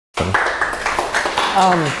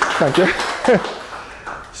Thank you.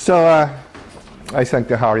 So I thank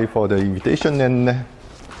Harry for the invitation, and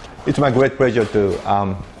it's my great pleasure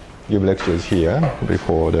to give lectures here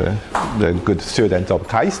before the good students of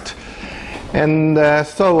KAIX. And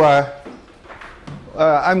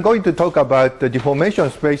I'm going to talk about the deformation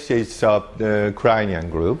spaces of the Kleinian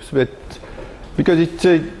groups, but because it's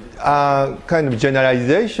a kind of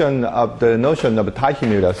generalization of the notion of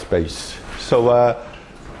Teichmüller space. So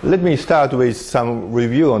let me start with some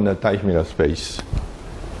review on the Teichmüller space.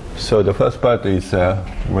 So the first part is a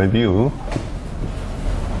review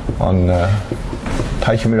on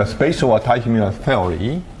Teichmüller space or Teichmüller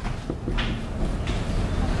theory.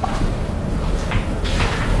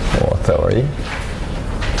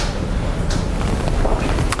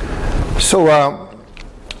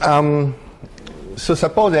 So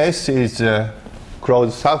suppose S is a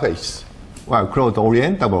closed surface, well, closed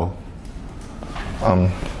orientable.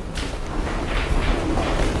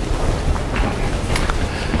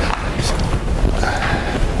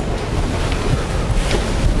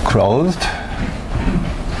 Closed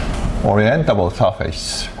orientable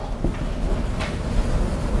surface.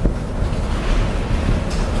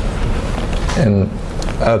 And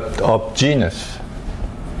of genus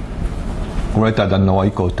greater than or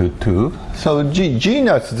equal to 2. So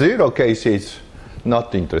genus 0 case is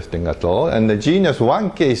not interesting at all, and the genus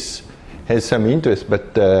 1 case has some interest,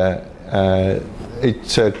 but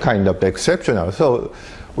it's kind of exceptional. So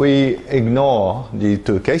we ignore the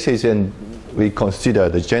two cases and we consider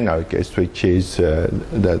the general case, which is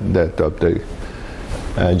that of the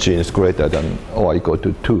genus greater than or equal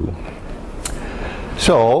to 2.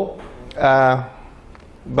 So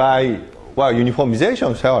by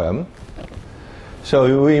uniformization theorem,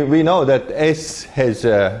 so we know that S has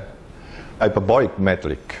a hyperbolic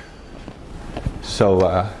metric.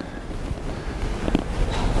 So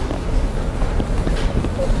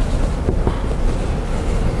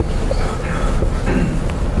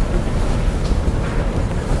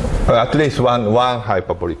at least one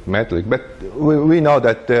hyperbolic metric, but we know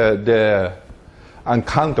that there are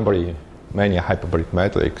uncountably many hyperbolic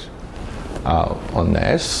metrics on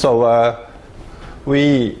S. So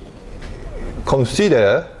we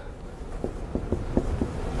consider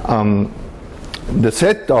the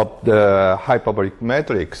set of the hyperbolic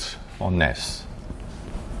metrics on S.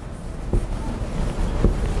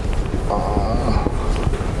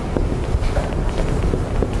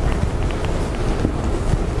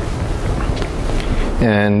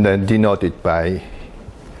 And denoted by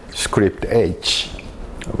script H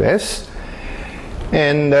of S.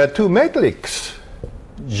 And two metrics,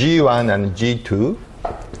 G1 and G2,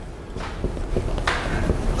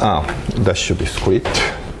 that should be script,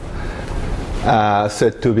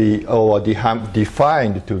 said to be, or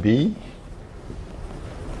defined to be,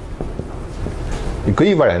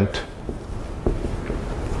 equivalent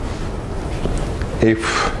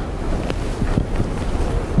if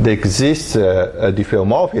there exists a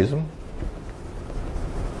diffeomorphism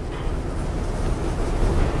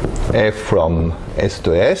F from S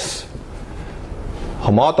to S,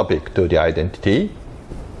 homotopic to the identity,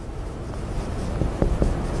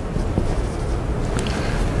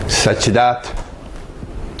 such that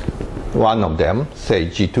one of them, say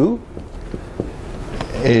G2,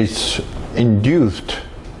 is induced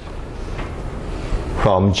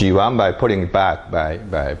from G1 by putting it back by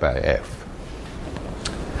F.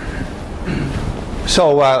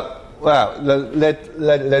 So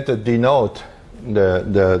let's denote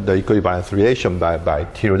the equivalence relation by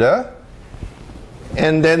tilde,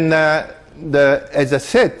 and then as I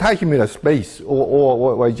said, Teichmüller space,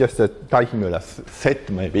 or just a Teichmüller set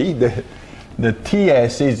maybe, the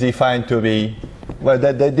TS is defined to be, well,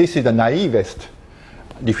 this is the naivest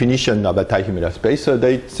definition of a Teichmüller space, so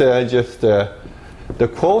it's just the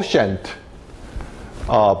quotient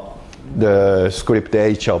of the script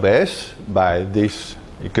H of S by this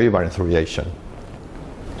equivalence relation.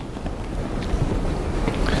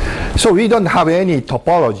 So we don't have any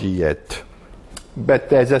topology yet,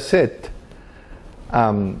 but as I said,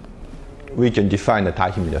 we can define the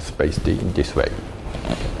Teichmüller space in this way.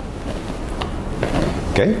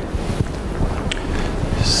 Okay?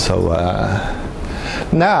 So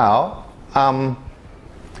now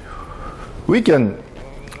we can,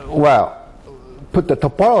 well, put the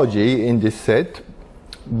topology in this set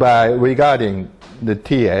by regarding the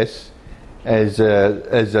TS as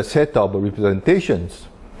a set of representations.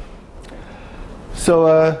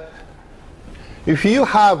 So if you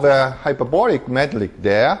have a hyperbolic metric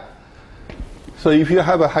there, so if you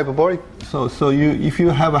have a hyperbolic, if you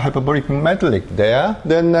have a hyperbolic metric there,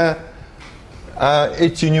 then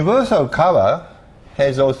its universal cover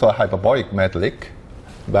has also a hyperbolic metric,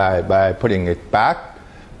 by putting it back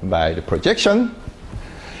by the projection.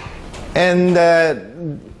 And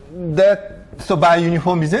so by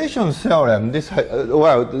uniformization theorem, this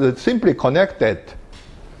the simply connected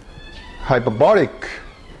hyperbolic,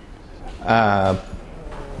 a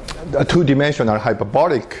two-dimensional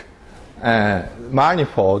hyperbolic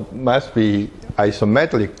manifold must be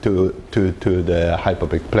isometric to the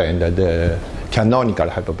hyperbolic plane, the canonical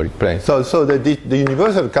hyperbolic plane. So the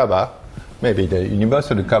universal cover, maybe the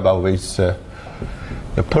universal cover with the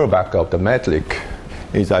pullback of the metric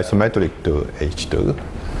is isometric to H2.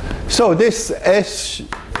 So this S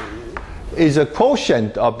is a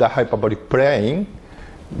quotient of the hyperbolic plane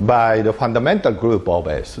by the fundamental group of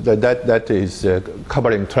S. That is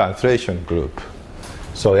covering translation group.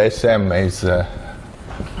 So SM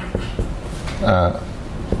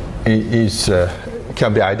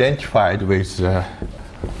can be identified with it's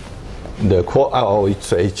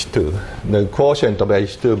H2, the quotient of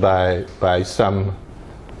H2 by some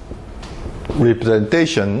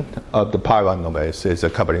representation of the pi1 of S is a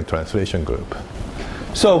covering translation group.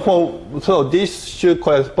 So this should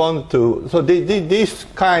correspond to, this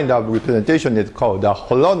kind of representation is called the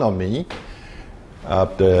holonomy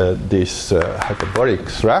of this hyperbolic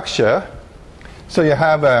structure. So you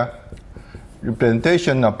have a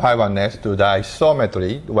representation of pi1s to the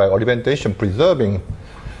isometry, while orientation preserving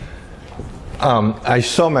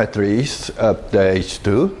isometries of the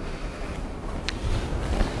H2.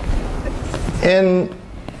 And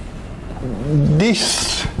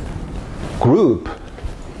this group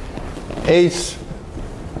is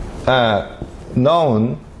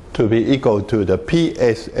known to be equal to the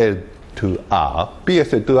PSL2R.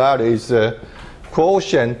 PSL2R is a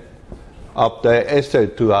quotient of the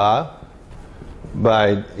SL2R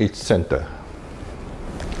by its center.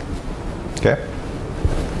 Okay?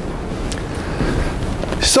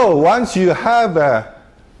 So once you have a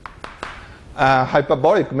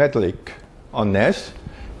hyperbolic metric on S,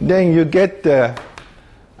 then you get the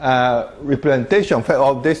representation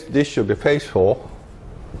of this. This should be faithful,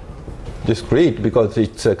 discrete, because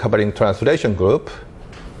it's a covering translation group.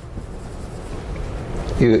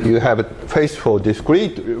 You have a faithful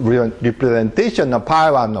discrete representation of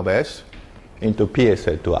pi1 of S into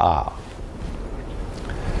PSL2R.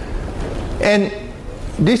 And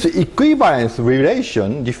this equivalence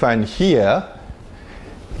relation defined here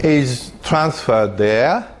is transferred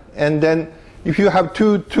there, and then if you have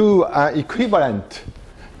two equivalent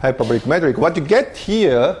hyperbolic metric, what you get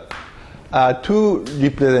here are two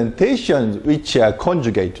representations which are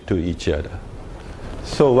conjugate to each other.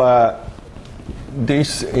 So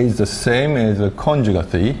this is the same as a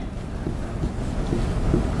conjugacy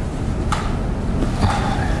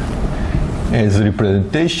as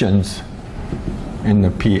representations in the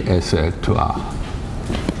PSL2R.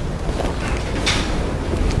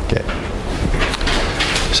 Okay.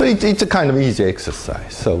 So it's a kind of easy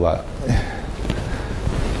exercise. So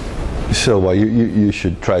you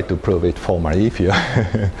should try to prove it formally if you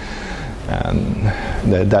and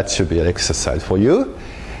that should be an exercise for you.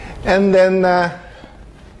 And then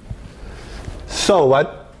so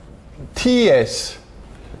what TS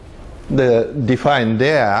defined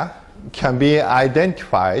there can be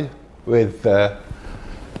identified with the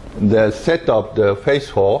set of the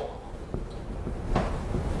faithful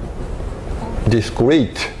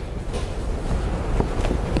discrete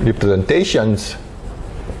representations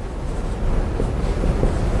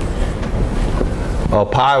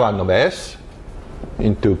of pi1 of S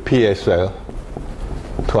into PSL2R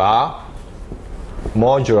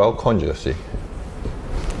modulo conjugacy.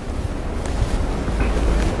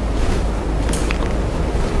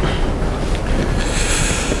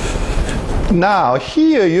 Now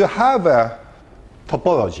here you have a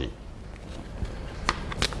topology.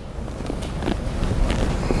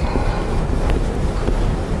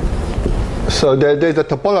 So there's a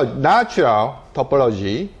topology, natural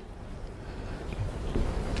topology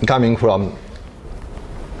coming from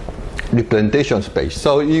representation space.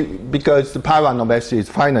 So because the pi1 of S is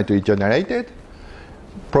finitely generated,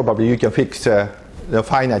 probably you can fix the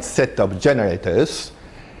finite set of generators,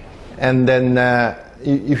 and then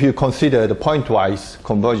if you consider the pointwise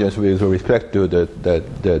convergence with respect to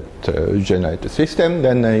the generated system,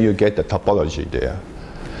 then you get the topology there.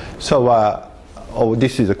 So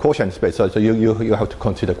this is a quotient space, so you have to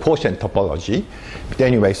consider quotient topology. But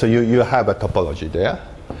anyway, so you have a topology there.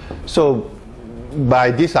 So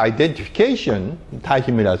by this identification,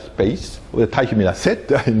 Teichmüller space, or the Teichmüller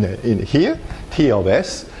set in here, T of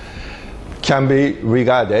S, can be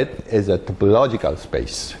regarded as a topological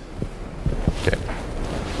space. Okay.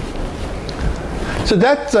 So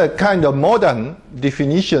that's a kind of modern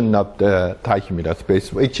definition of the Teichmüller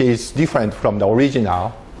space, which is different from the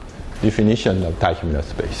original definition of Teichmüller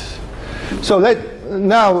space. So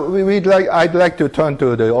I'd like to turn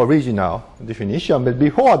to the original definition, but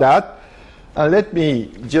before that, let me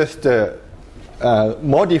just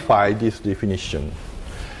modify this definition.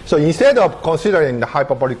 So instead of considering the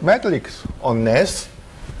hyperbolic matrix on S,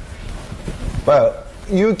 well,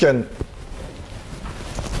 you can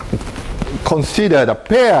consider the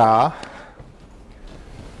pair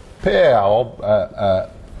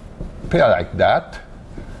like that.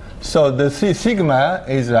 So the C sigma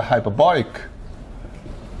is a hyperbolic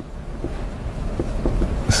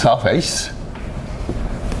surface,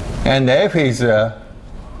 and F is a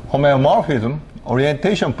homeomorphism,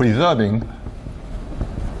 orientation preserving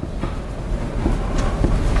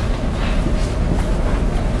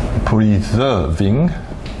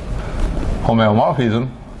homeomorphism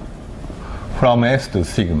from S to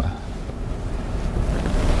sigma.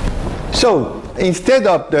 So instead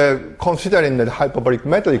of considering the hyperbolic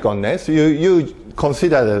metric on S, you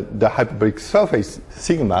consider the hyperbolic surface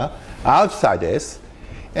sigma outside S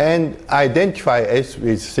and identify S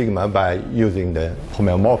with sigma by using the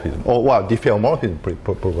homeomorphism, or well, diffeomorphism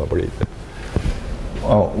probably.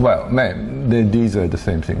 Oh, well, these are the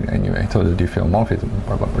same thing anyway, so the diffeomorphism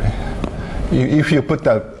probably. If you put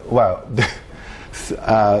that, well,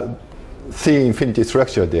 C infinity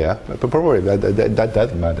structure there, but probably that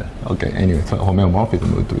doesn't matter. Okay, anyway, so homeomorphism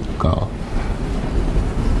would go.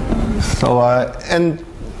 So and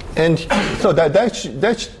so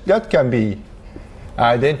that can be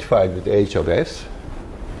identified with H of S,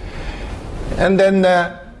 and then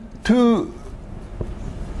two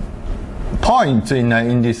points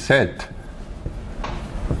in this set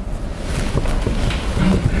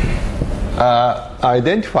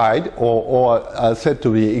identified or said to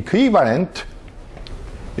be equivalent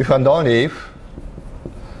if and only if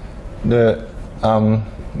the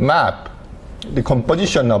map, the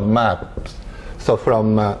composition of maps, so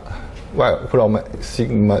from from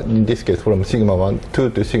sigma, in this case from sigma 1 2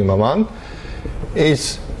 to sigma 1,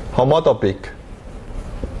 is homotopic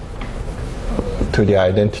to the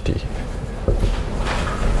identity.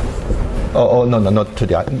 Oh no, not to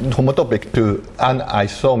the homotopic to an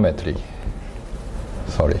isometry.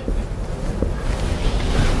 Sorry.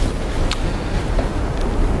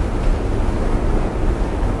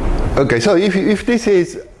 Okay, so if this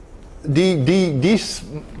is this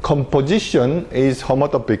composition is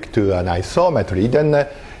homotopic to an isometry, then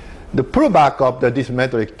the pullback of this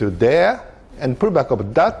metric to there and pullback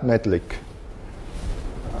of that metric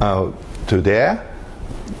to there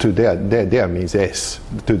means S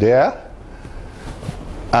to there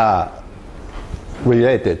are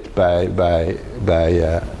related by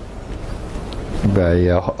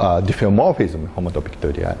diffeomorphism homotopic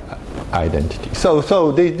to the identity. So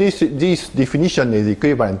this definition is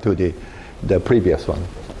equivalent to the previous one.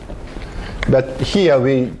 But here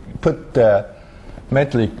we put the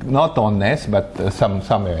metric not on S but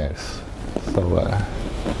somewhere else. So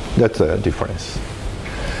that's a difference.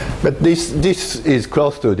 But this is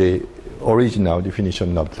close to the original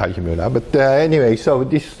definition of Teichmüller. But anyway, so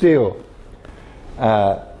this still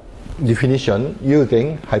definition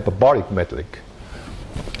using hyperbolic metric.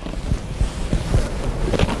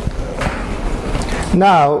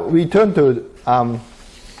 Now we turn to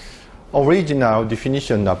original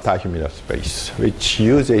definition of Teichmüller space, which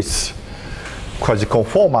uses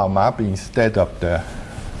quasi-conformal map instead of the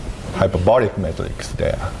hyperbolic metrics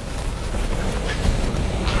there.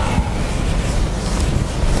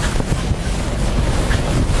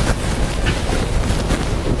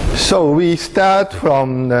 So we start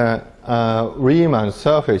from the Riemann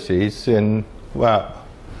surfaces, and well,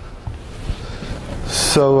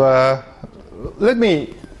 so let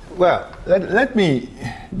me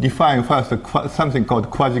define first something called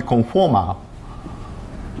quasi-conformal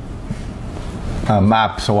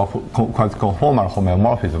maps or quasi-conformal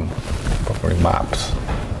homeomorphism, probably maps.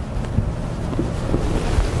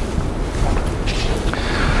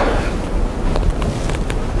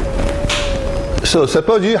 So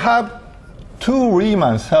suppose you have two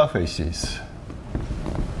Riemann surfaces.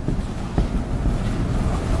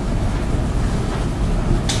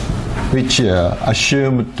 Which are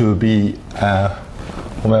assumed to be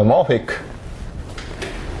homeomorphic.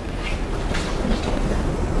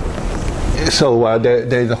 So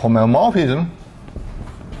there is a homeomorphism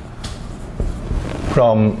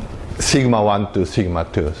from sigma 1 to sigma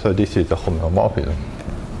 2. So this is the homeomorphism.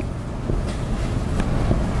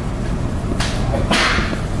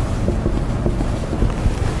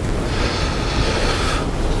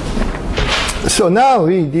 So now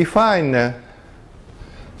we define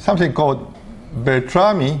something called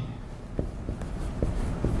Beltrami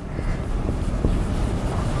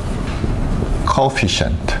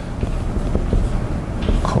coefficient.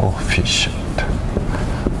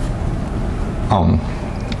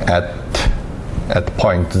 At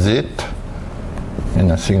point Z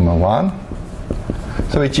in a sigma 1,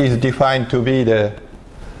 so which is defined to be the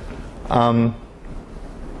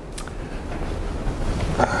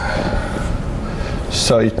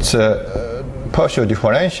so it's a partial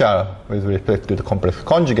differential with respect to the complex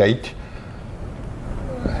conjugate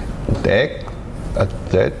at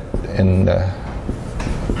Z and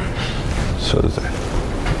so Z.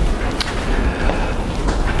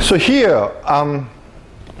 So here,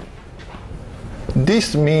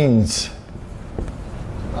 this means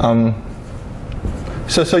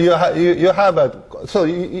so you have a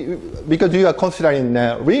because you are considering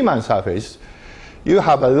a Riemann surface, you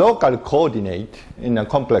have a local coordinate in a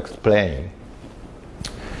complex plane.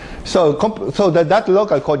 So that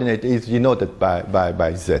local coordinate is denoted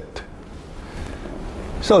by Z.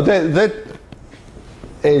 So that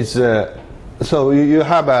is so you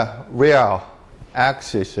have a real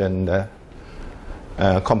axis and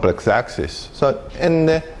complex axis. So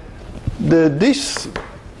and this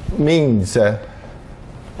means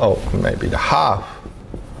maybe the half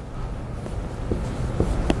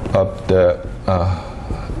of the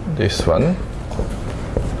this one,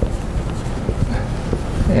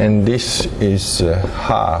 and this is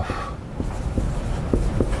half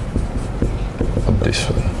of this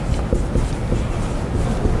one.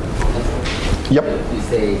 Yep. You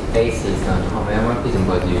say basis on homeomorphism,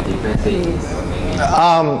 but you differentiate.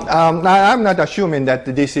 I'm not assuming that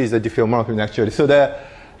this is a diffeomorphism actually.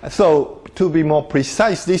 So to be more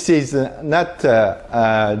precise, this is not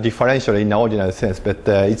differential in the ordinary sense, but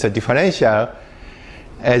it's a differential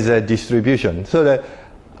as a distribution. So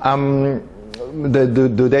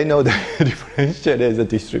do they know the differential as a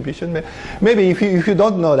distribution? Maybe if you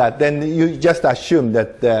don't know that, then you just assume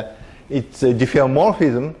that it's a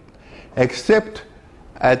diffeomorphism, except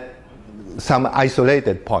at some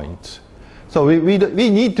isolated points. So we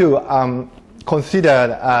need to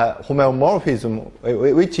consider homeomorphism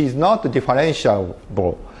which is not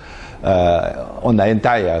differentiable on the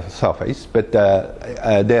entire surface, but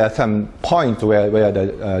there are some points where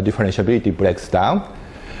the differentiability breaks down.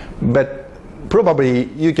 But probably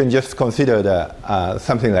you can just consider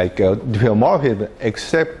something like diffeomorphism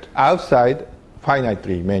except outside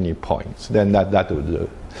finitely many points. Then that would do.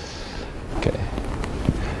 Okay.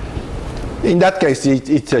 In that case,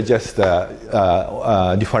 it's just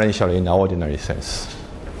differential in the ordinary sense.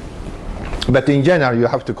 But in general, you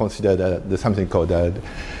have to consider something called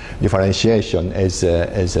differentiation as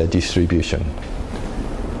a distribution.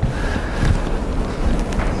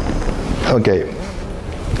 Okay,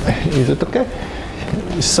 is it okay?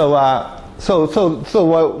 So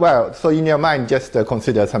in your mind, just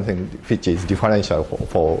consider something which is differential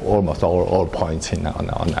for almost all points on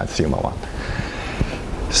that sigma 1.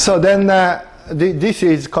 So then this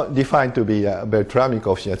is defined to be a Beltrami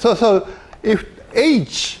coefficient. So if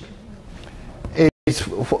H is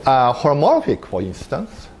holomorphic, for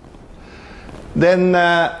instance, then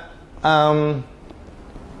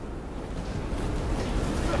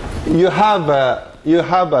you have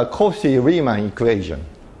a Cauchy-Riemann equation.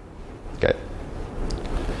 Okay.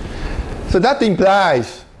 So that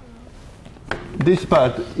implies this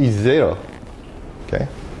part is 0. Okay.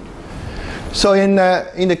 So in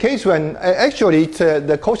the case when actually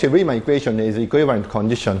the Cauchy-Riemann equation is equivalent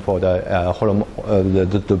condition for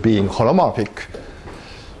the being holomorphic.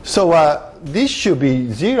 So this should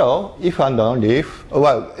be 0 if and only if,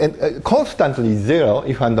 constantly 0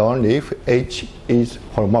 if and only if H is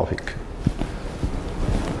holomorphic.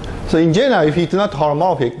 So in general, if it's not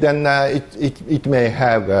holomorphic, then it may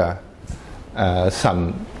have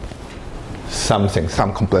some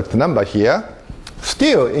complex number here.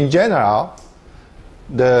 Still, in general,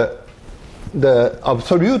 the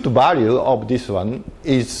absolute value of this one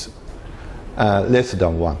is less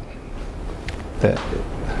than 1.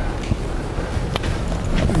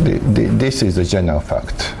 This is a general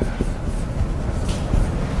fact.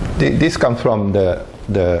 This comes from the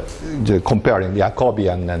comparing the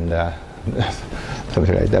Jacobian and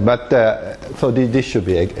something like that. But so this should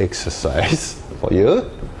be an exercise for you.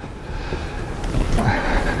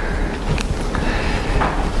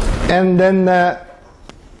 And then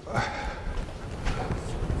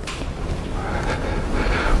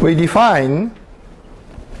we define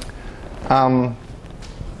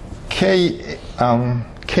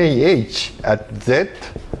KH at Z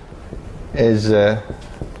as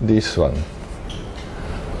this one.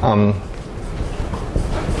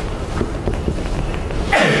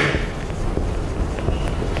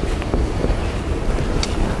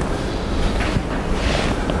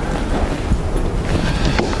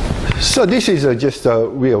 So this is just a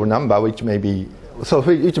real number, which may be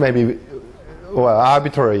well,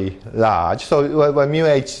 arbitrarily large. So when mu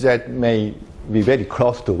hz may be very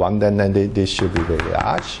close to 1, then this should be very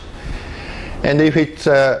large. And if it's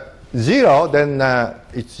 0, then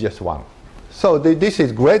it's just 1. So this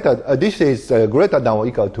is greater than or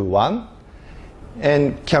equal to 1,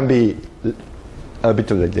 and can be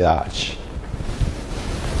arbitrarily large.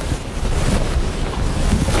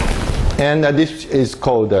 And this is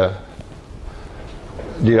called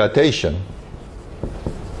dilatation.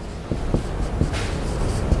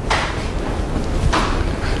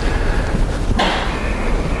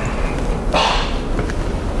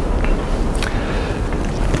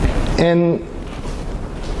 And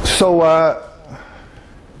so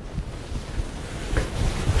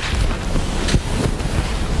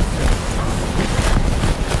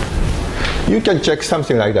you can check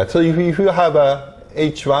something like that. So if you have a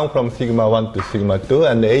H1 from sigma 1 to sigma 2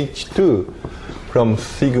 and H2 from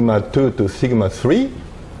sigma 2 to sigma 3,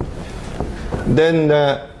 then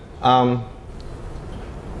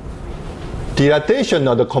dilatation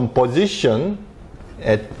of the composition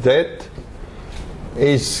at Z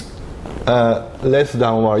is less than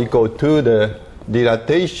or equal to the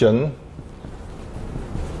dilatation,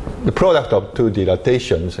 the product of two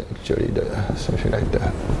dilatations, actually, something like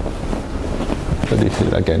that. So this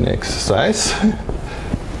is again exercise.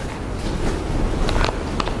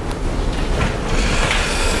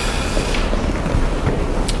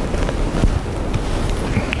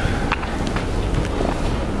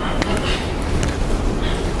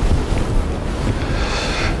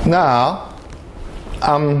 Now,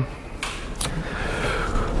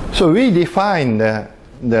 so we define the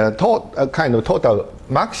kind of total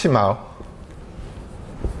maximal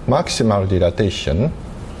dilatation,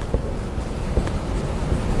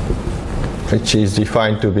 which is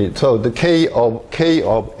defined to be, so the k of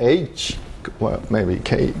h, well, maybe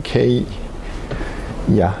k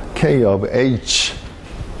of h,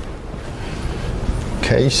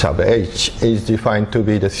 k sub h is defined to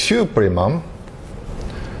be the supremum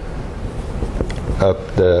of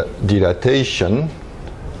the dilatation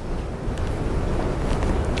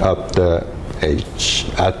of the h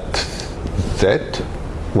at z,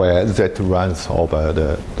 where z runs over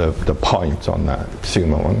the points on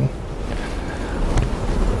sigma 1.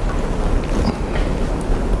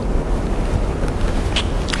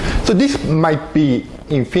 So this might be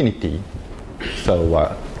infinity.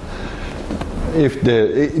 So if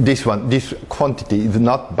this quantity is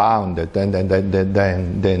not bounded, then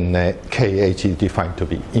kh is defined to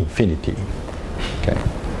be infinity. Okay.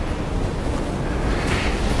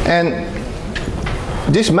 And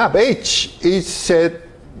this map H is said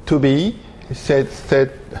to be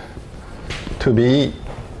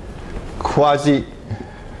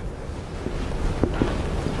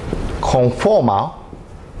quasi-conformal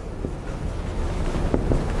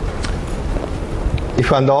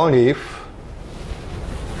if and only if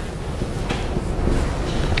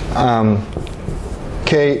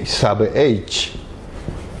k sub h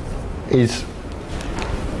is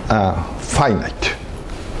finite.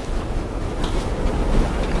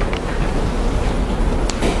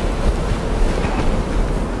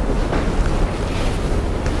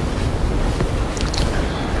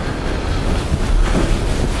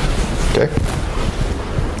 Okay.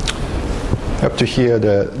 Up to here,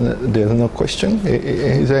 there's no question.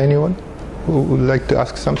 Is there anyone who would like to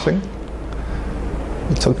ask something?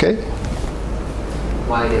 It's okay.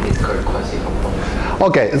 Why it is called quasi-conformal?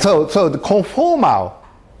 Okay, so the conformal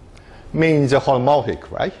means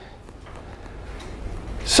homomorphic, right?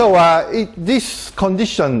 So this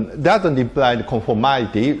condition doesn't imply the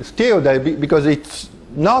conformality. Still, because it's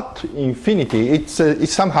not infinity, it's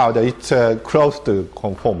somehow close to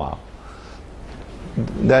conformal.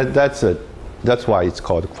 That's why it's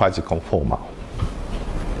called quasi-conformal.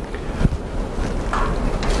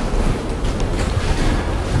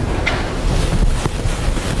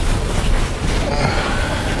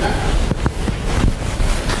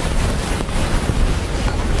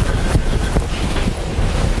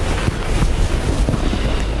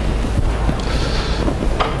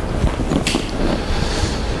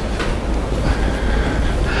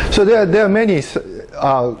 So there are many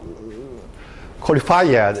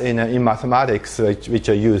qualifiers in mathematics which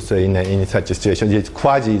are used in such a situation.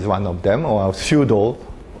 Quasi is one of them, or pseudo,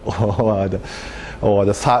 or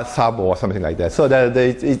the sub, or something like that. So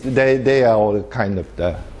they are all kind of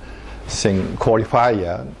the thing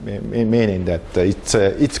qualifier, meaning that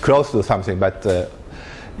it's close to something, but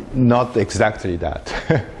not exactly that.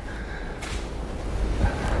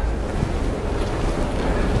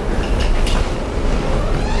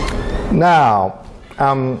 Now,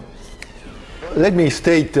 let me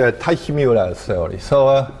state Teichmüller's theory.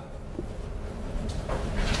 So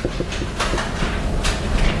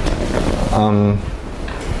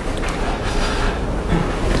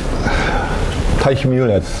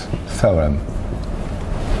Teichmüller's theorem.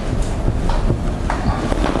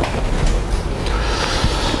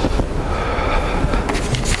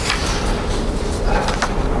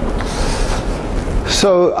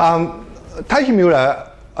 So Teichmüller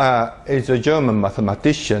is a German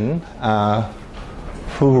mathematician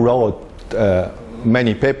who wrote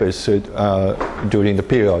many papers during the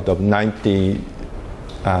period of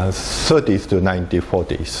 1930s to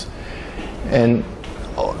 1940s. And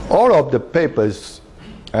all of the papers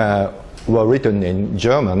were written in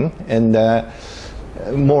German, and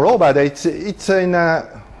moreover, it's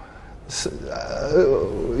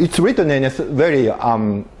written in a very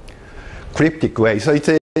cryptic way. So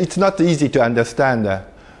it's not easy to understand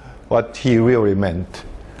what he really meant.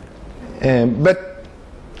 But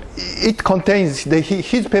it contains,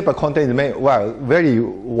 his paper contains very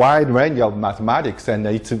wide range of mathematics, and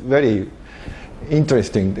it's very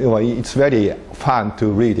interesting. It's very fun to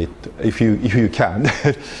read it if you can.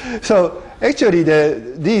 So actually,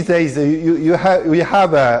 these days we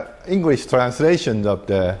have English translations of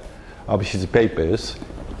his papers,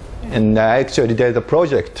 and actually there's a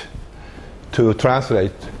project to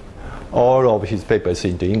translate all of his papers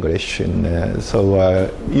into English, and so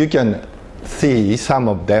you can see some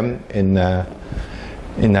of them in a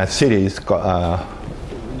series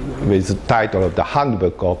with the title of the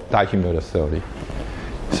Handbook of Teichmüller Theory,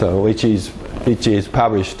 so which is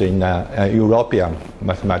published in European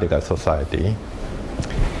Mathematical Society.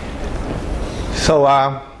 So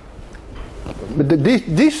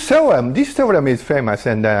this theorem is famous,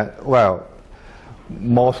 and well,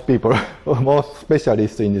 most people, most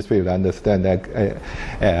specialists in this field understand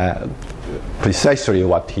precisely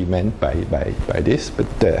what he meant by this, but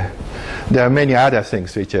there are many other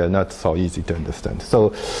things which are not so easy to understand.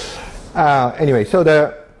 So anyway, so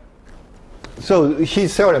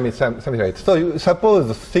his theorem is something like this. So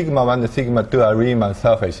suppose sigma 1 and sigma 2 are Riemann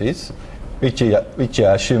surfaces, which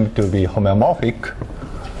are assumed to be homomorphic.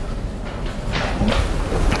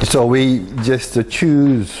 So we just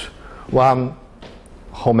choose one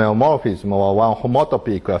homeomorphism or one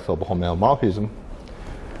homotopy class of homeomorphism.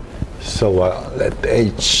 So let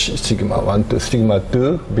H sigma 1 to sigma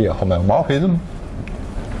 2 be a homeomorphism.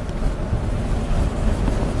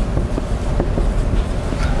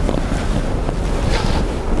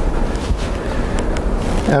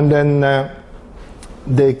 And then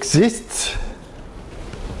there exists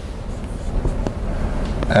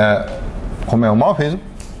homeomorphism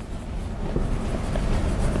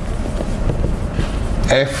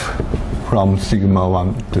F from sigma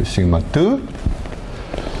 1 to sigma 2,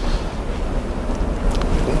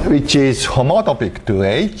 which is homotopic to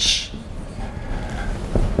H,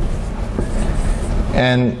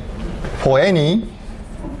 and for any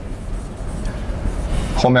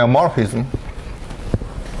homeomorphism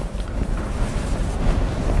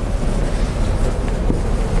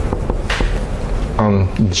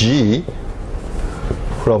G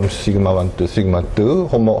from sigma 1 to sigma 2,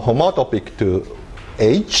 homotopic to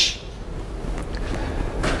H,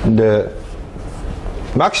 the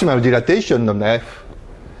maximal dilatation of F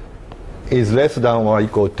is less than or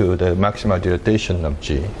equal to the maximal dilatation of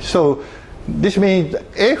G. So this means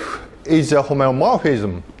F is a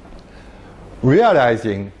homomorphism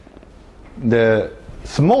realizing the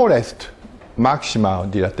smallest maximal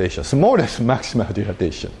dilatation,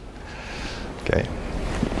 Okay.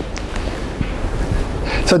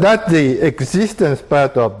 So that's the existence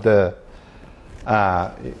part of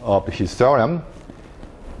his theorem,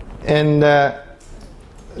 and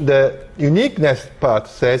the uniqueness part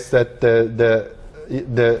says that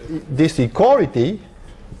this equality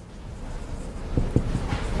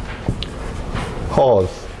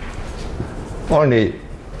holds only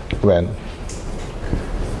when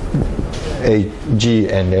G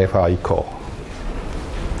and F are equal.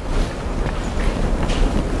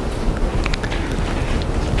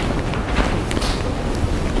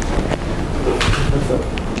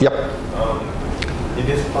 Yep. It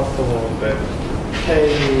is possible that K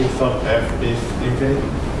sub F is infinite?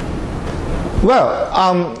 Well,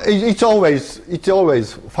 it's always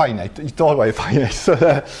finite. It's always finite.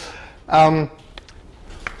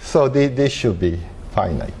 So this should be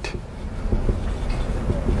finite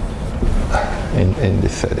in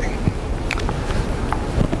this setting.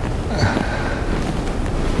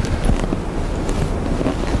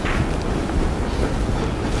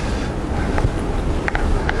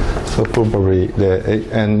 So probably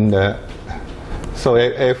so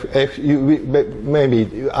if you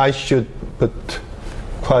maybe I should put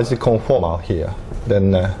quasi-conformal here,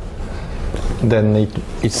 then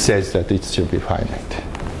it says that it should be finite.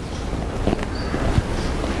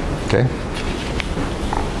 Okay.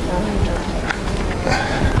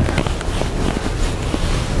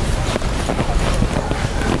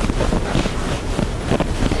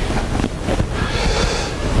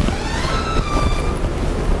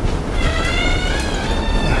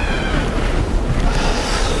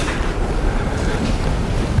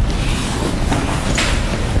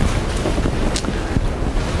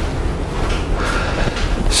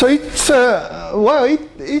 So it's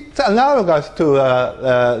it's analogous to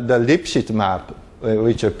the Lipschitz map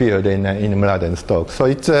which appeared in Mlad and Stokes. So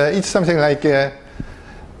it's something like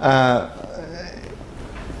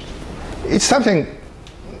it's something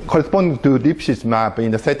corresponding to Lipschitz map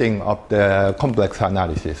in the setting of the complex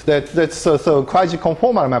analysis. So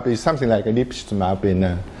quasi-conformal map is something like a Lipschitz map in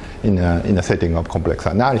a setting of complex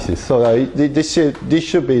analysis. So this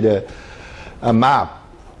should be the map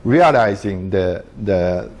realizing the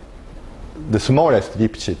smallest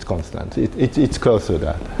Lipschitz constant. It's close to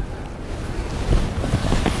that.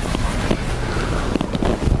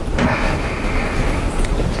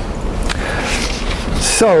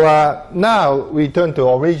 So now we turn to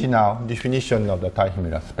original definition of the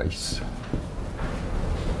Teichmüller space.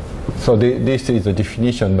 So this is a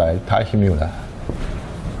definition by Teichmüller.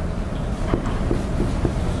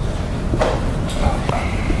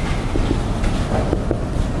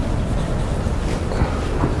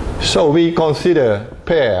 So we consider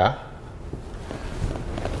pair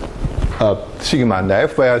of sigma and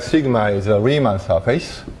f, where sigma is a Riemann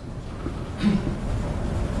surface,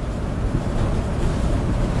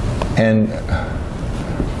 and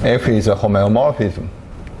f is a homeomorphism.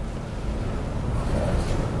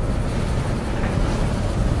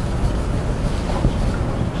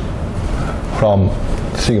 From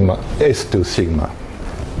sigma S to sigma.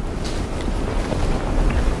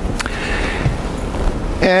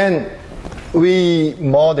 And we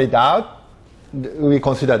mod it out. We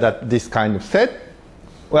consider that this kind of set,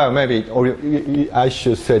 well, maybe I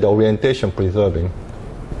should say the orientation preserving.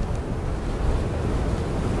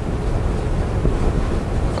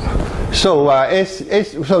 So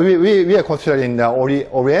so we are considering the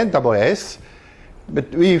orientable S,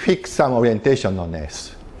 but we fix some orientation on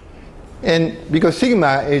S. And because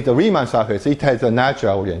sigma is the Riemann surface, it has a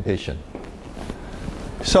natural orientation.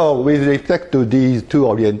 So with respect to these two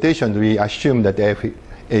orientations, we assume that f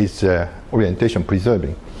is orientation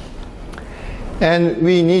preserving. And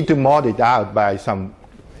we need to mod it out by some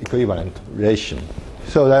equivalent relation.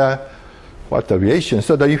 So what's the relation?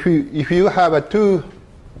 So that if you have a 2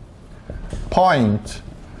 point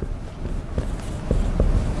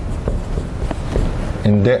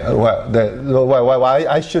in there,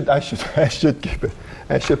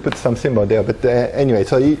 I should put some symbol there. But anyway,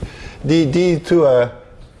 so these two are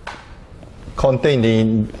contained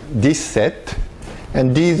in this set,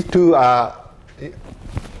 and these two are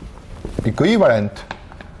equivalent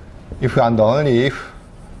if and only if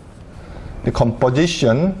the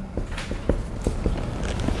composition,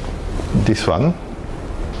 this one,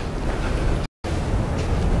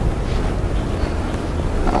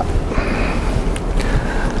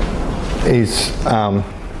 is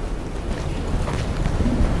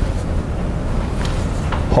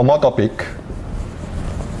homotopic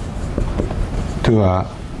to a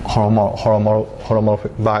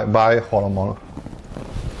bihomomorphic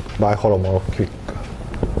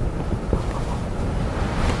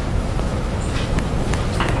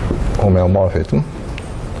homeomorphism,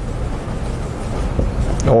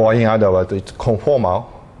 or in other words, it's conformal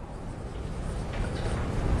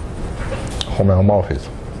homeomorphism.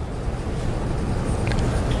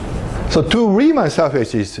 So two Riemann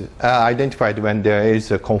surfaces are identified when there is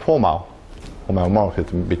a conformal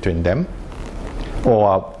homeomorphism between them,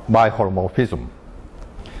 or bihomomorphism.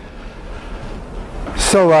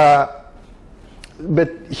 So, but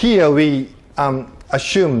here we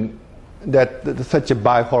assume that such a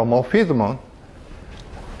bihomomorphism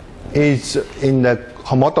is in the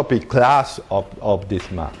homotopic class of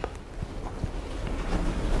this map.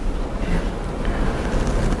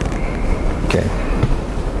 Okay.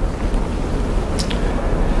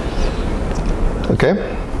 Okay.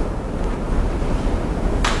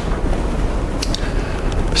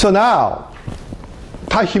 So now,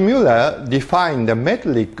 Teichmüller defined the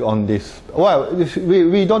metric on this. Well,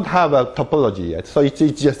 we don't have a topology yet, so it's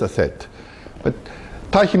just a set. But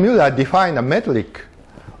Teichmüller defined a metric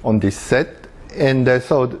on this set, and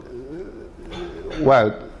because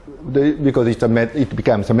it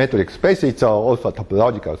becomes a metric space, it's also a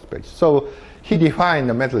topological space. So he defined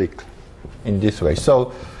the metric in this way.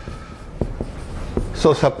 So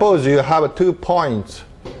So suppose you have 2 points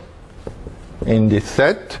in this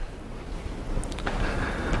set.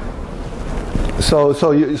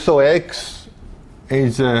 So X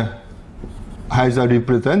is has a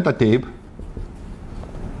representative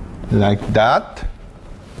like that,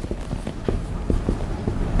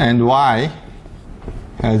 and Y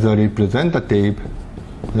has a representative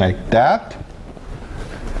like that,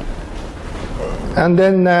 and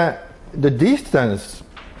then the distance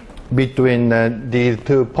between these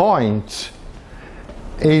 2 points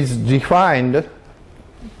is defined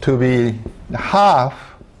to be half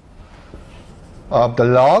of the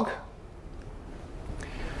log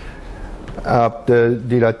of the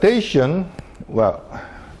dilatation, well,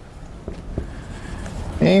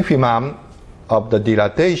 infimum of the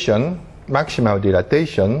dilatation, maximal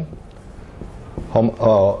dilatation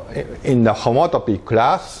in the homotopy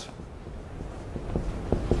class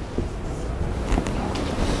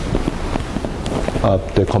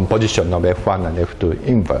of the composition of F1 and F2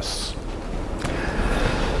 inverse.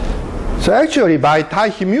 So actually by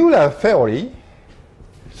Teichmüller theory,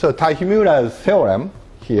 so Teichmüller's theorem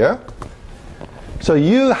here, so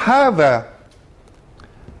you have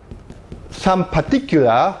some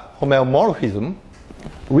particular homeomorphism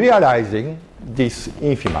realizing this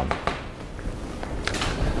infimum.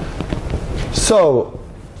 So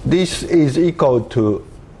this is equal to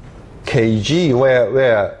Kg,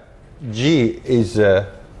 where G is the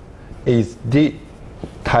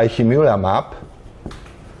Teichmüller map.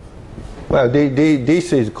 Well,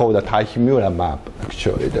 this is called a Teichmüller map,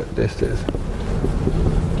 actually. This is.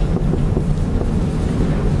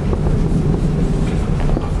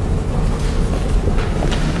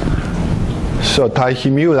 So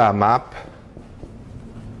Teichmüller map,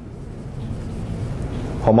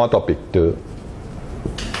 homotopic to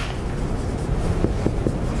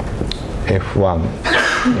F1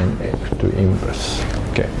 and F2 inverse.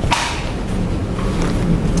 Okay.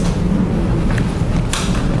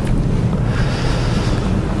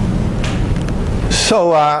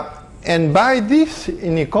 So, and by this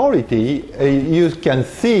inequality, you can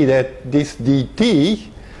see that this dt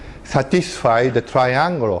satisfies the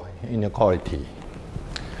triangular inequality.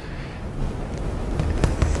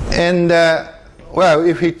 And well,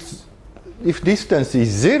 if distance is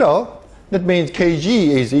 0, that means Kg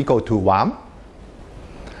is equal to 1.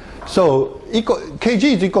 So Kg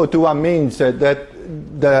is equal to 1 means that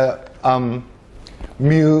the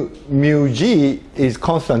mu g is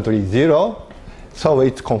constantly 0, so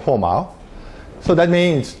it's conformal. So that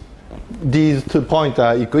means these 2 points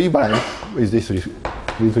are equivalent with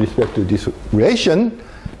respect to this relation.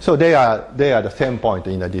 So they are the same point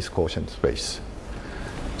in the discordant space.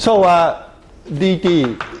 So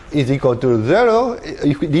dt is equal to 0.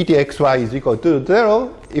 If dtxy is equal to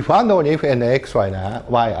 0, if and only if and xy and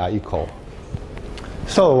y are equal.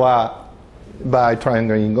 So by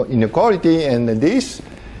triangular inequality and this,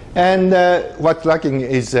 and what's lacking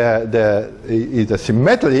is the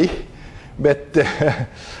symmetry, but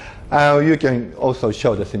you can also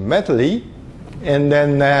show the symmetry, and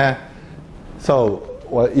then so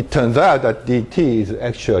well, it turns out that dt is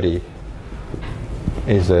actually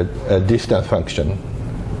a distance function.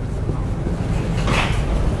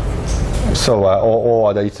 So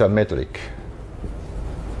or it's a metric.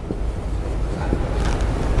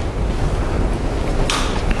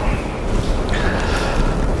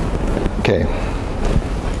 Okay.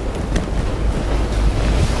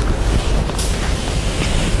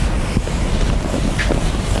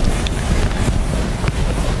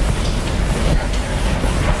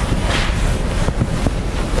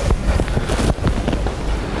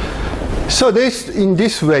 So in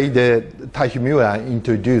this way, the Teichmüller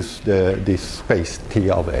introduced this space T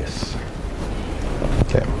of S.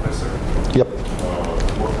 Okay. Professor. Yep.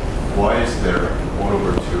 Why is there 1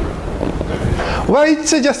 over 2 definition? Well,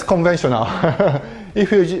 it's just conventional.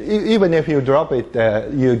 Even if you drop it,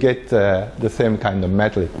 you get the same kind of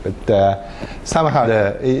metric. But somehow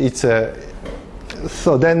it's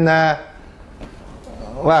so then.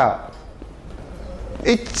 Well,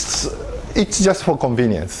 it's just for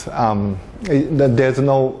convenience. There's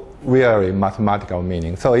no really mathematical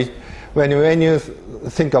meaning. So when you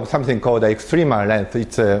think of something called the extremal length,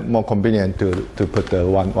 it's more convenient to put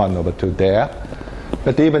 1 over 2 there.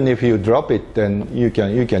 But even if you drop it, then you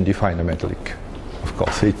can define a metric. Of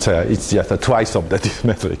course, it's just twice of this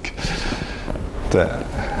metric.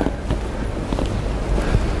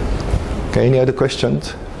 Okay, any other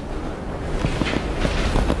questions?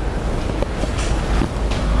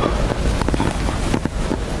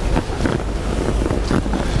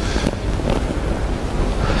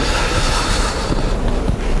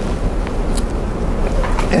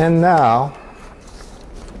 And now,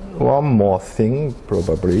 one more thing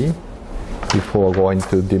probably before going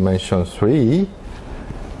to dimension 3.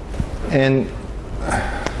 And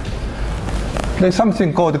there's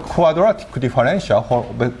something called quadratic differential,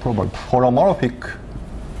 probably holomorphic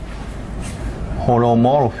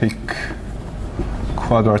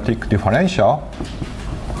quadratic differential.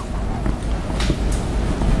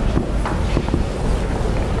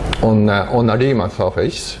 On a Riemann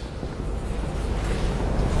surface.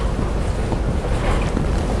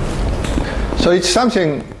 So it's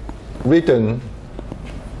something written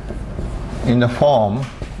in the form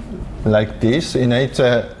like this. It's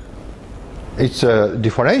a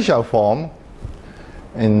differential form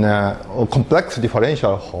in a complex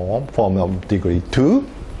differential form of degree 2.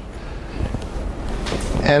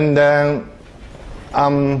 And then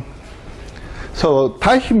so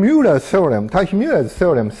Teichmüller's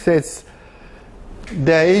theorem says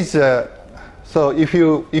there is so if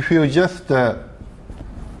you just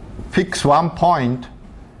fix one point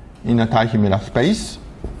in a Teichmüller space,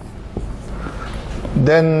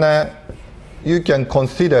 then you can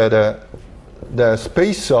consider the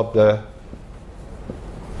space of the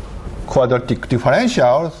quadratic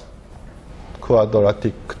differentials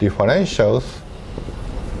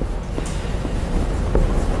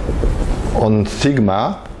on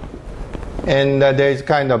sigma, and there is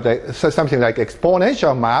kind of something like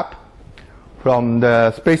exponential map from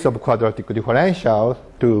the space of quadratic differentials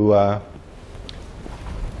to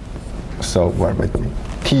so where might be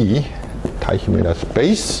T Teichmüller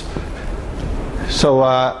space. So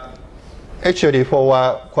actually for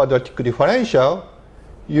a quadratic differential,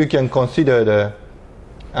 you can consider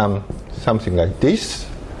something like this,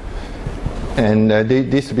 and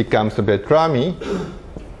this becomes a Beltrami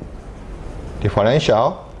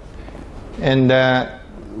differential. And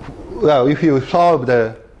well, if you solve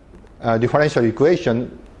the differential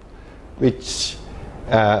equation, which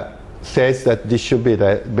says that this should be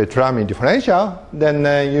the Beltrami differential, then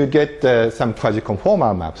you get some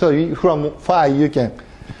quasi-conformal map. So from phi you can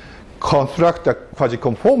construct a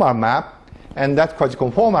quasi-conformal map, and that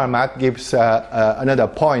quasi-conformal map gives another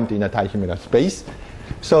point in a Teichmüller space.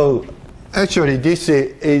 So actually this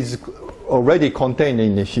is already contained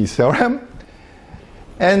in his theorem.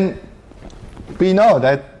 And we know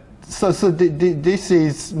that, so this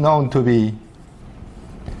is known to be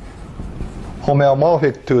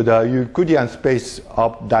homeomorphic to the Euclidean space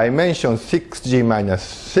of dimension 6G minus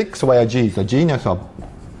 6, where G is the genus of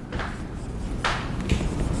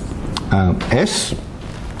S.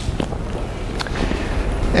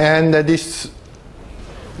 And this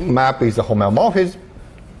map is a homeomorphism.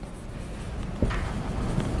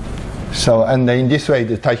 So, and in this way,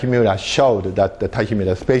 the Teichmüller showed that the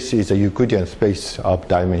Teichmüller space is a Euclidean space of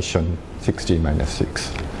dimension 6G minus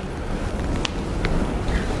 6.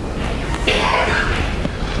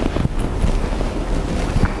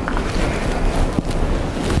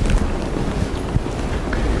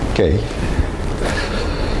 Okay.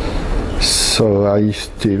 So I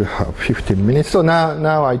still have 15 minutes. So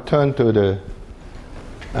now I turn to the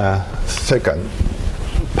second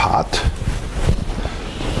part.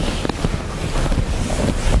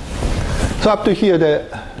 So up to here,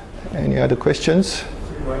 any other questions?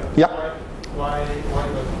 Yeah. Why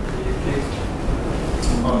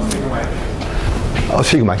not sigma? Oh,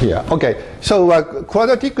 sigma here. Okay. So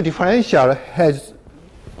quadratic differential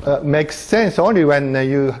makes sense only when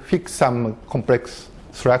you fix some complex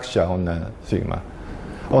structure on sigma,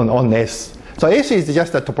 on S. So S is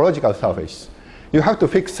just a topological surface. You have to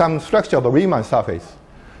fix some structure of a Riemann surface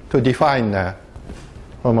to define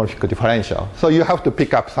homomorphic differential. So you have to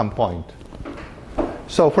pick up some point.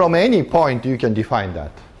 So from any point you can define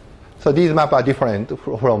that. So these maps are different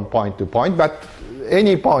from point to point, but at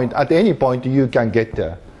any point you can get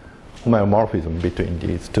a homomorphism between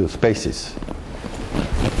these two spaces.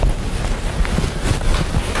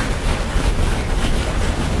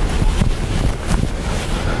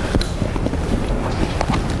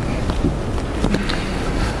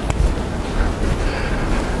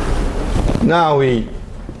 Now we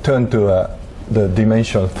turn to the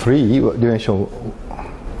dimension 3, dimension.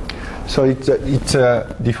 So it's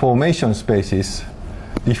a deformation spaces.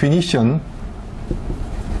 Definition: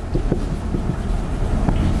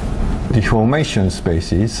 deformation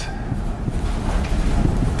spaces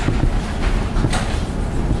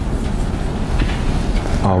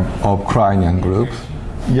of Kleinian groups.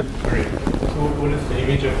 Yep. So what is the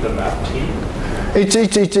image of the map T? It's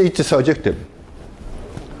surjective.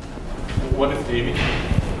 What is the image?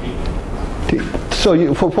 So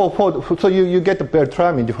you you get the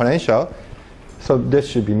Beltrami differential. So this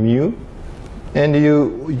should be mu, and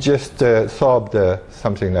you just solve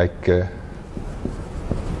something like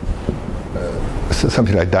So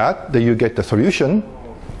something like that. Then you get the solution,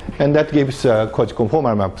 and that gives a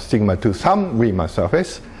quasi-conformal map sigma to some Riemann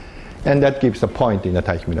surface, and that gives a point in the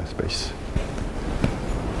Teichmüller space.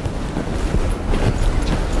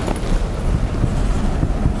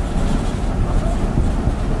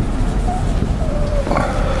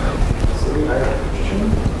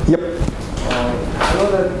 Yep. I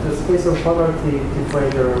know that the space of quadratic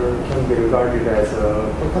differential can be regarded as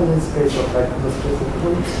a cotangent space of like the space of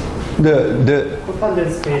points. The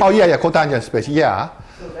Cotangent space. oh yeah, cotangent space, yeah.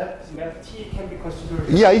 So that map T can be considered.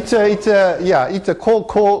 Yeah, it's a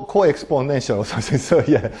co-exponential or something. So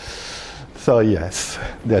yeah, so yes,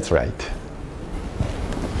 that's right.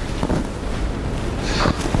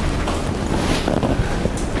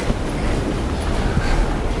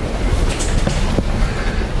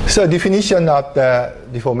 So definition of the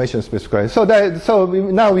deformation space square. So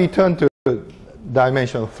now we turn to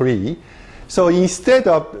dimension 3. So instead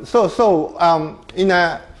of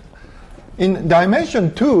in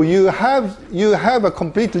dimension 2, you have a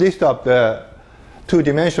complete list of the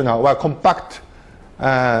two-dimensional or compact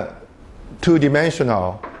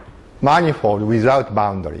two-dimensional manifold without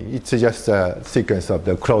boundary. It's just a sequence of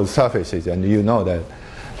the closed surfaces, and you know the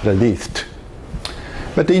list.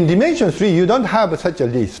 But in dimension 3, you don't have such a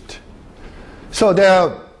list. So there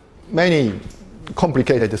are many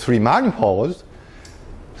complicated three manifolds.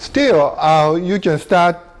 Still, you can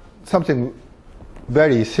start something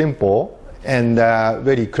very simple and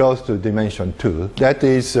very close to dimension 2. That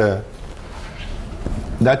is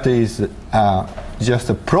just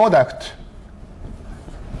a product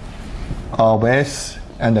of S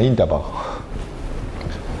and the interval.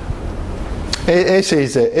 S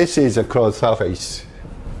is a closed surface,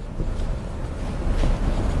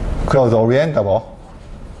 closed orientable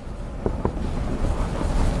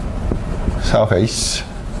surface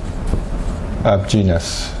of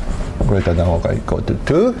genus greater than or equal to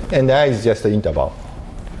 2, and I is just the interval.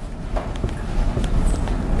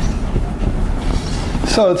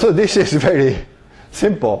 So this is very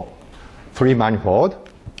simple three-manifold,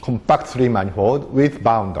 compact three-manifold with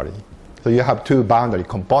boundary. So you have two boundary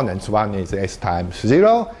components. One is S times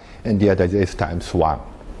 0, and the other is S times 1.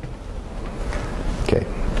 Okay.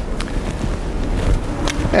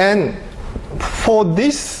 And for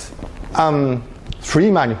this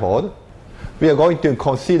three-manifold, we are going to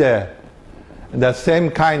consider the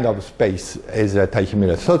same kind of space as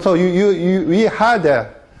Teichmüller. So we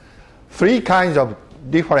had three kinds of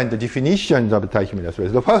different definitions of Teichmüller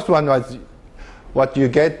space. The first one was what you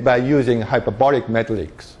get by using hyperbolic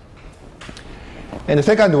matrix. And the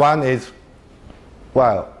second one is,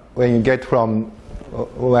 well, when you get from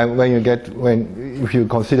if you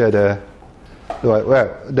consider the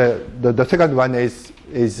second one is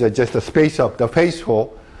just a space of the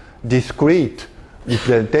faithful discrete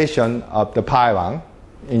representation of the pi1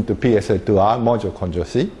 into PSL2R modular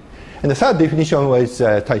conjugacy. And the third definition was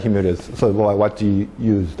Teichmüller's, so what you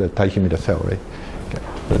use the Teichmüller theory. Okay,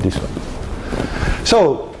 so this one.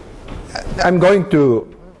 So I'm going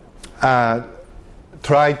to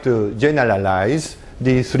try to generalize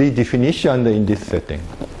these three definitions in this setting.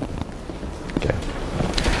 Okay.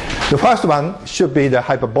 The first one should be the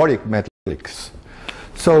hyperbolic matrix.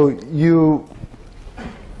 So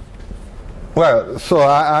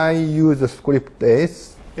I use the script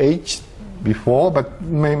H before, but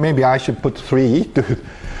maybe I should put 3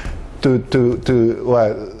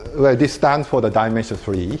 well, this stands for the dimension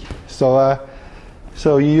 3. So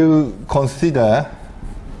you consider,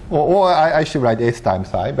 or I should write S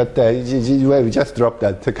times I, but we just drop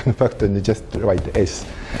that second factor and just write S.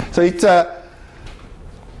 So it's a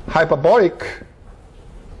hyperbolic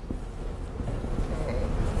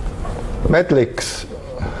matrix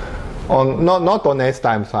on not on S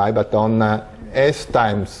times I, but on S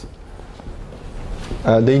times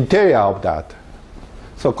the interior of that.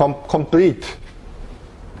 So complete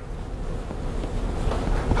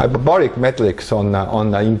hyperbolic matrix on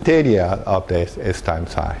the interior of the S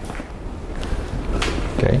times I.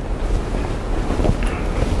 Okay.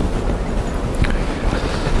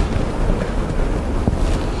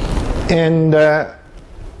 And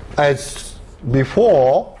as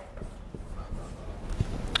before,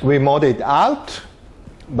 we model it out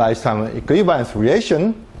by some equivalence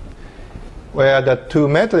relation where the two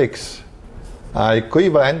matrices are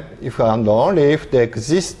equivalent if and only if there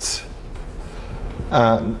exists,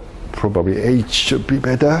 probably H should be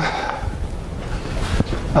better,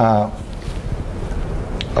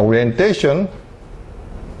 orientation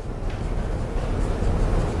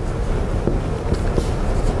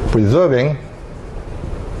preserving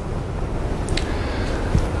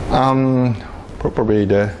probably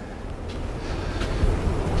the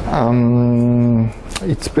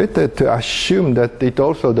It's better to assume that it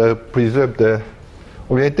also preserve the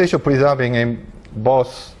orientation preserving in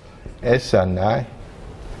both S and I,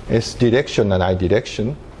 S direction and I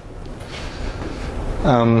direction.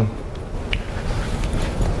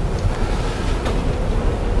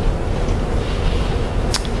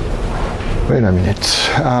 Wait a minute.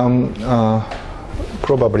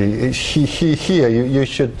 Probably here you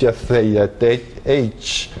should just say that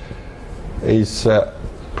H is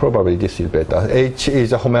probably this is better. H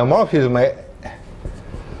is a homeomorphism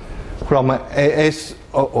from S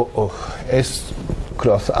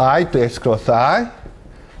cross I to S cross I,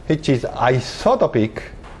 which is isotopic.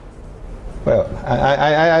 Well,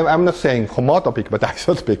 I'm not saying homotopic, but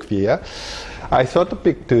isotopic here.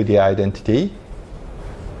 Isotopic to the identity,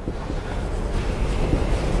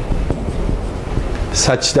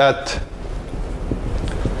 such that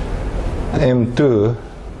M2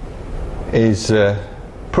 is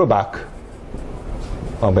product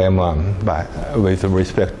of M1 with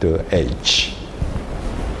respect to H.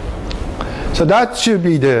 So that should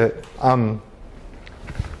be the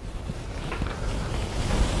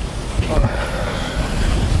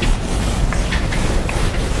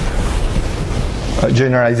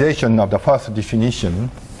generalization of the first definition.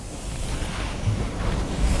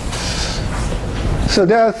 So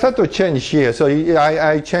there are subtle change here. So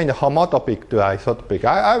I changed homotopic to isotopic.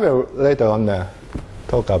 I will later on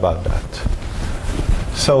talk about that.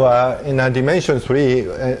 So in dimension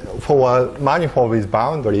 3, for a manifold with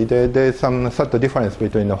boundary, there's some subtle difference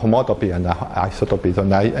between the homotopy and the isotopy. So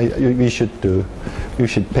you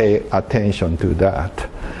should pay attention to that.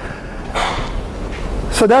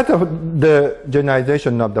 So that's the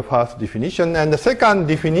generalization of the first definition. And the second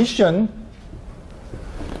definition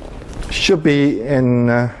should be in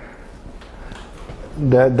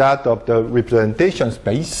that of the representation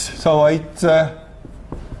space. So it's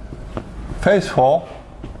faithful,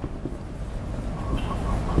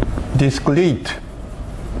 discrete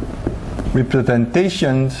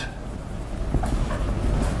representations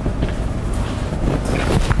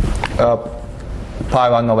of pi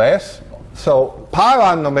 1 of S. So pi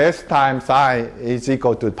 1 of S times I is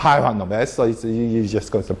equal to pi 1 of S. So you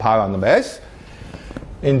just go to pi 1 of S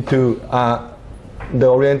into the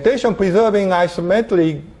orientation preserving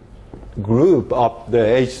isometric group of the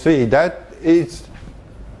H3 that is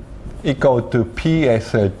equal to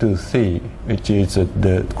PSL2C, which is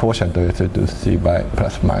the quotient of SL2C by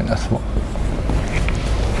plus minus 1.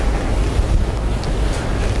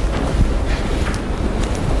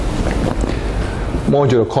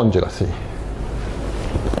 Modular conjugacy.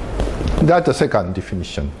 That's the second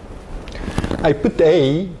definition. I put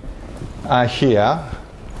A here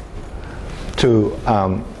to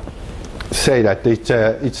say that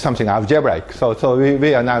it's something algebraic. So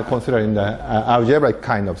we are now considering the algebraic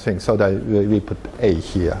kind of thing, so that we put A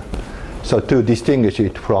here. So to distinguish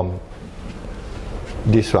it from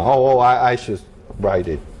this one. Oh, I should write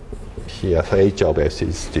it here. So H of S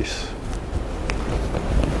is this.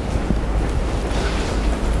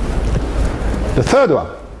 The third one.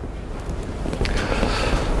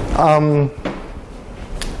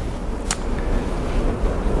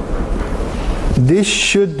 This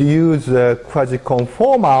should use a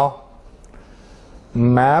quasi-conformal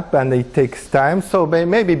map, and it takes time. So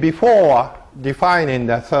maybe before defining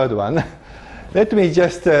the third one, let me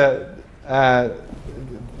just let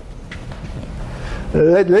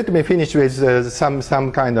me finish with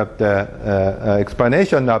some kind of the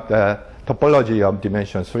explanation of the topology of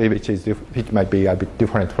dimension 3, which might be a bit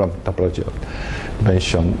different from topology of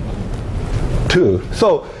dimension 2.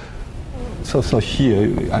 So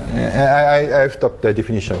here, I stopped the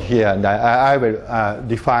definition here, and I will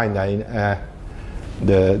define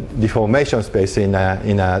the deformation space in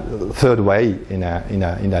a third way in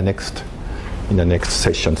the next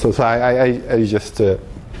session. So I just tell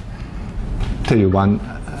you one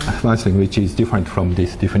thing which is different from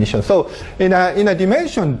this definition. So in a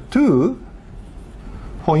dimension 2,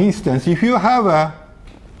 for instance, if you have a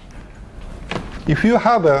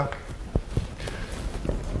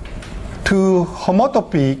two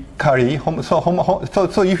homotopically,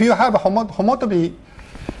 so if you have a homotopy,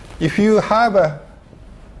 if you have a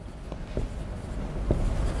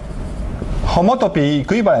homotopy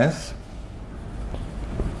equivalence,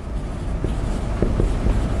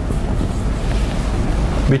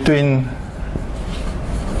 between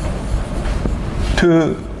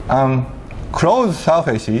two closed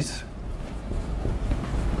surfaces,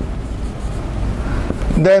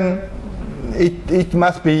 then it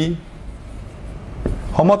must be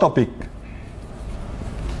homotopic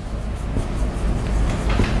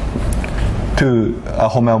to a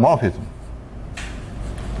homeomorphism.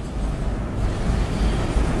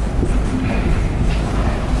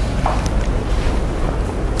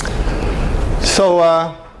 So,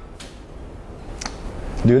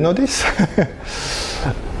 do you know this?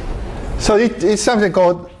 So it's something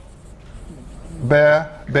called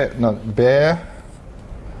Beer-Nielsen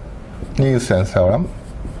theorem,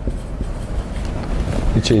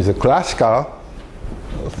 which is a classical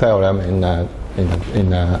theorem in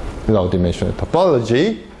low-dimensional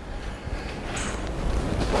topology.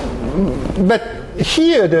 But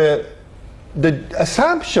here the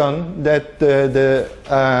assumption that the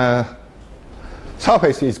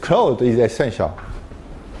surface is closed is essential.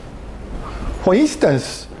 For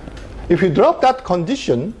instance, if you drop that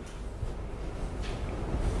condition,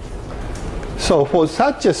 so for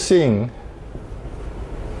such a thing,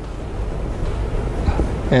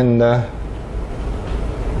 and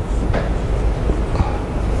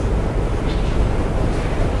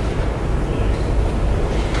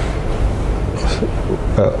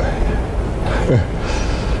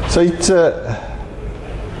so it's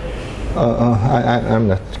I'm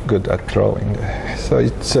not good at drawing. So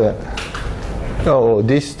it's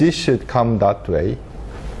this should come that way,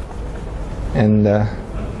 and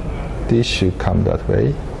this should come that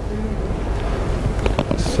way.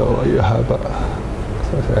 So you have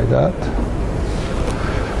something like that.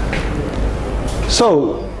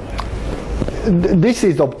 So this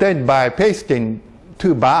is obtained by pasting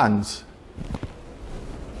two bands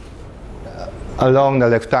along the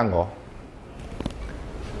rectangle.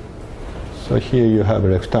 So here you have a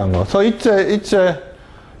rectangle. So it's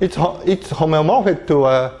homomorphic to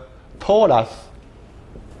a torus,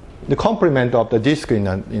 the complement of the disk in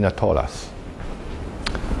a torus.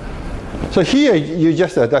 So here you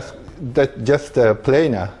just that's just a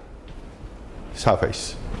planar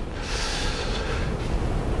surface.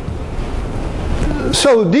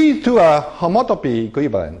 So these two are homotopy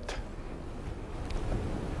equivalent,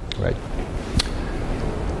 right?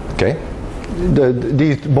 Okay,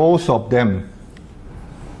 these both of them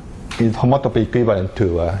is homotopy equivalent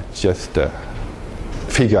to just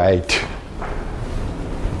figure 8.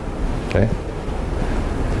 Okay,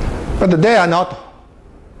 but they are not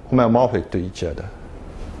homomorphic to each other.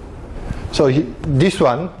 So this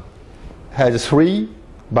one has 3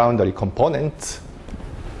 boundary components.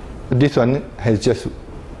 This one has just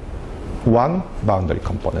 1 boundary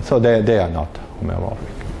component. So they are not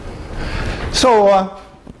homomorphic. So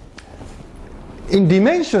in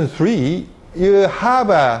dimension 3, you have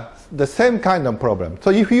the same kind of problem.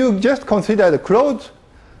 So if you just consider the closed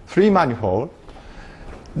 3 manifold,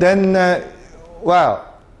 then well,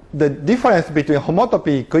 the difference between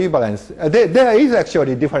homotopy equivalence, there is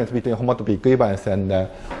actually a difference between homotopy equivalence and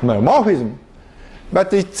homomorphism,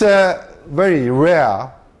 but it's a very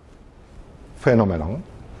rare phenomenon.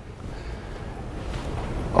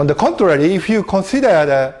 On the contrary, if you consider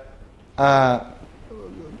the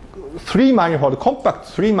 3 manifold, compact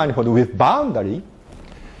 3 manifold with boundary,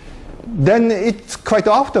 then it's quite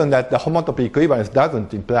often that the homotopy equivalence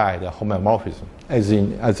doesn't imply the homomorphism, as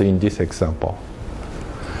in this example.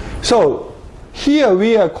 So here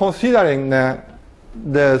we are considering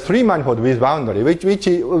the 3 manifold with boundary, which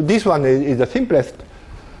this one is the simplest.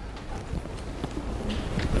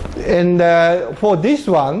 And for this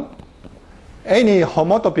one, any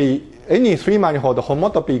 3 manifold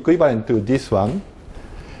homotopy equivalent to this one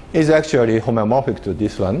is actually homomorphic to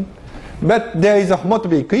this one. But there is a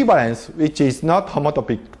homotopy equivalence which is not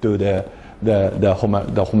homotopy to the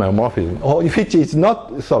homomorphism, or if it is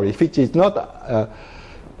not,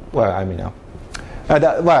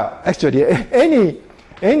 well, actually, any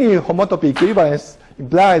homotopy equivalence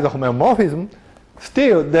implies a homomorphism.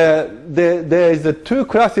 Still, there is 2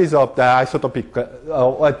 classes of the isotopic,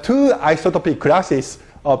 or 2 isotopic classes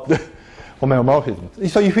of the homomorphism.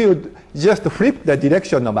 So if you just flip the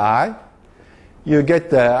direction of I, you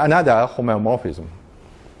get another homomorphism.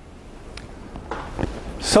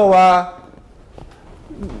 So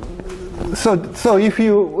if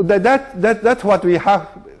you that's what we have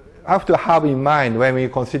to have in mind when we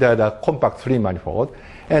consider the compact 3 manifold,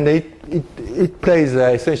 and it plays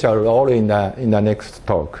an essential role in the next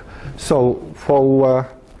talk. So for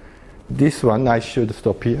this one, I should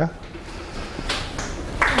stop here.